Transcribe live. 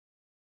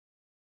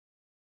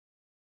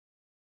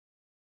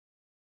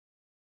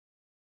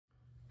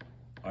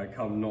I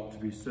come not to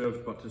be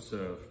served, but to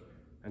serve,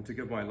 and to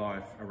give my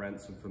life a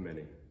ransom for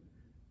many.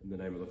 In the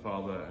name of the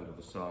Father, and of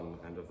the Son,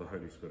 and of the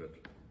Holy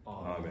Spirit.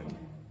 Amen.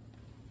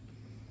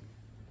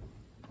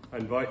 I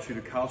invite you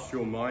to cast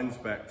your minds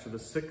back to the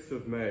 6th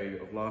of May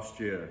of last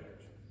year.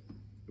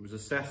 It was a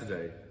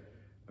Saturday,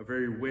 a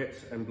very wet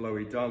and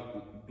blowy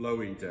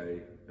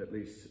day, at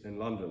least in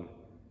London.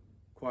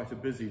 Quite a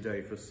busy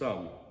day for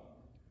some.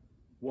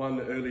 One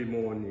early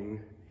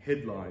morning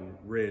headline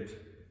read,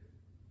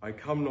 "I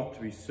come not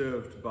to be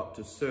served, but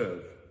to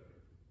serve."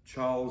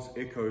 Charles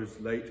echoes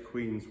late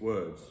Queen's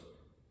words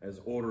as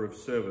order of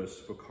service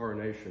for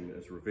coronation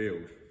is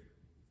revealed.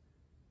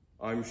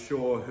 I'm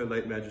sure Her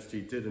late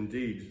Majesty did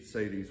indeed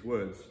say these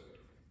words,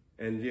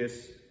 and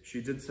yes,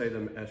 she did say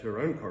them at her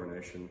own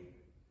coronation.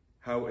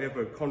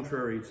 However,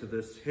 contrary to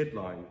this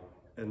headline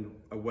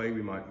and a way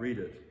we might read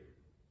it,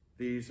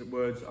 these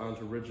words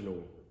aren't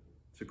original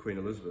to Queen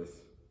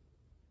Elizabeth.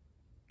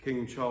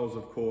 King Charles,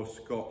 of course,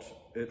 got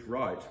it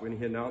right when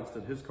he announced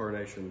at his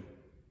coronation,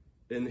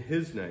 "In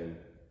his name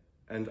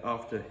and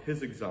after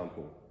his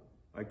example,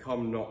 I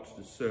come not to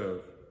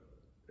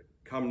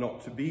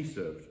be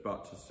served,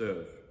 but to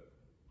serve."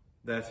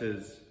 That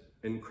is,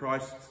 in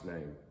Christ's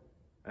name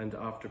and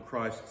after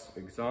Christ's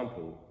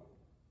example,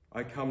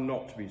 I come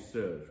not to be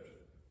served,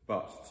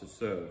 but to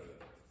serve.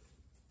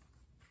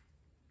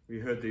 We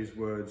heard these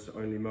words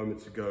only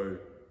moments ago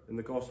in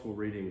the Gospel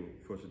reading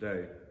for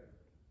today.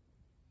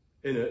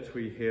 In it,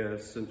 we hear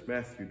St.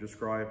 Matthew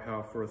describe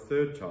how for a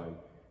third time,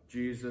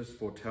 Jesus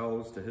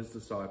foretells to his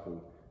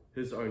disciple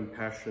his own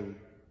passion,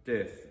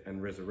 death,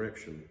 and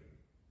resurrection.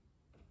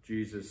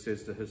 Jesus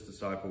says to his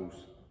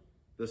disciples,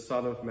 "The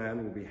Son of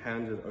Man will be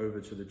handed over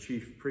to the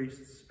chief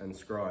priests and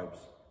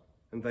scribes,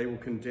 and they will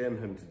condemn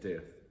him to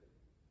death.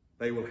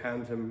 They will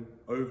hand him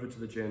over to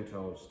the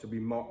Gentiles to be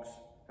mocked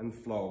and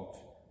flogged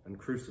and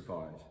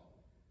crucified,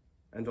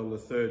 and on the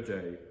third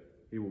day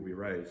he will be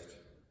raised."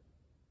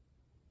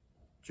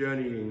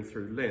 Journeying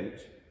through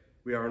Lent,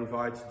 we are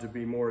invited to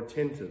be more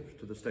attentive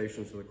to the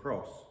Stations of the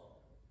Cross,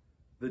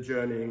 the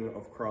journeying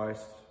of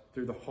Christ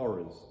through the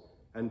horrors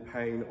and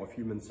pain of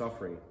human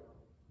suffering,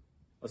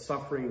 a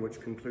suffering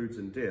which concludes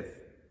in death,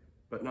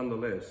 but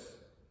nonetheless,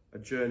 a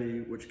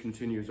journey which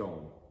continues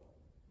on,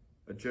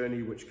 a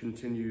journey which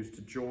continues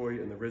to joy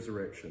in the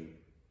resurrection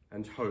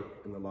and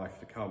hope in the life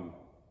to come.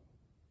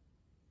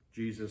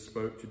 Jesus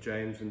spoke to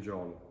James and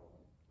John,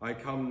 "I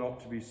come not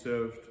to be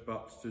served,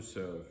 but to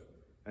serve,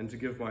 and to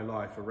give my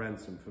life a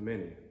ransom for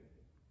many."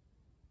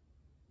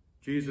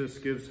 Jesus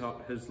gives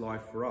up his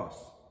life for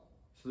us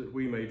so that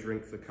we may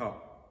drink the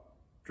cup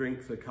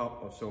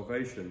of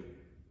salvation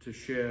to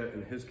share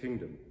in his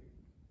kingdom.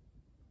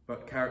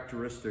 But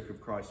characteristic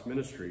of Christ's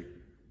ministry,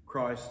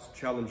 Christ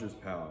challenges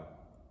power,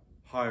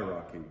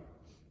 hierarchy,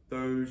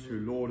 those who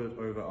lord it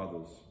over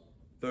others,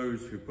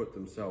 those who put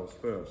themselves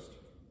first.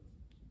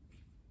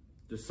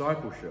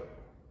 Discipleship,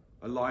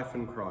 a life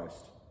in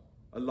Christ,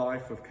 a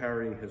life of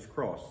carrying his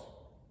cross,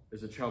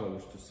 is a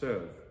challenge to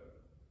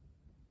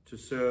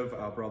serve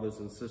our brothers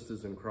and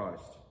sisters in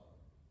Christ,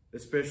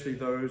 especially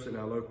those in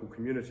our local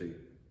community,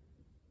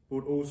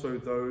 but also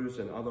those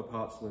in other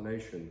parts of the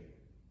nation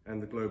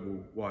and the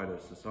global wider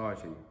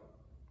society.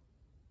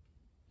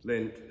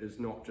 Lent is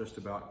not just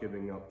about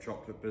giving up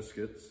chocolate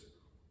biscuits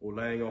or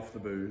laying off the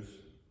booze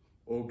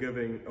or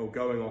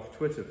going off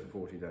Twitter for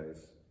 40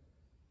 days,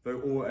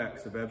 though all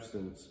acts of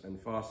abstinence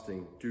and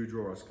fasting do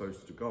draw us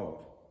closer to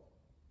God.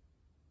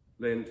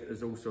 Lent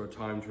is also a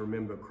time to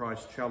remember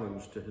Christ's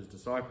challenge to his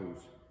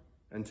disciples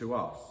and to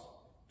us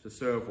to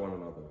serve one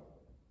another,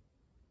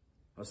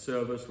 a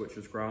service which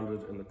is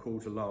grounded in the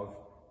call to love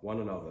one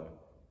another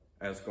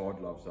as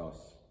God loves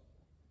us.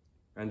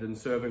 And in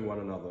serving one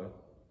another,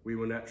 we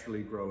will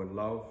naturally grow in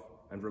love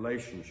and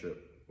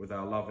relationship with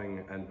our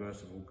loving and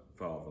merciful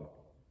Father.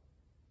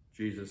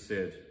 Jesus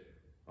said,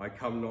 "I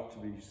come not to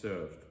be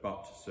served,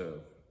 but to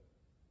serve."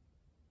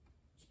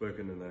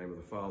 Spoken in the name of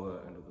the Father,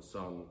 and of the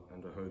Son,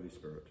 and of the Holy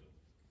Spirit.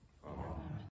 Amen.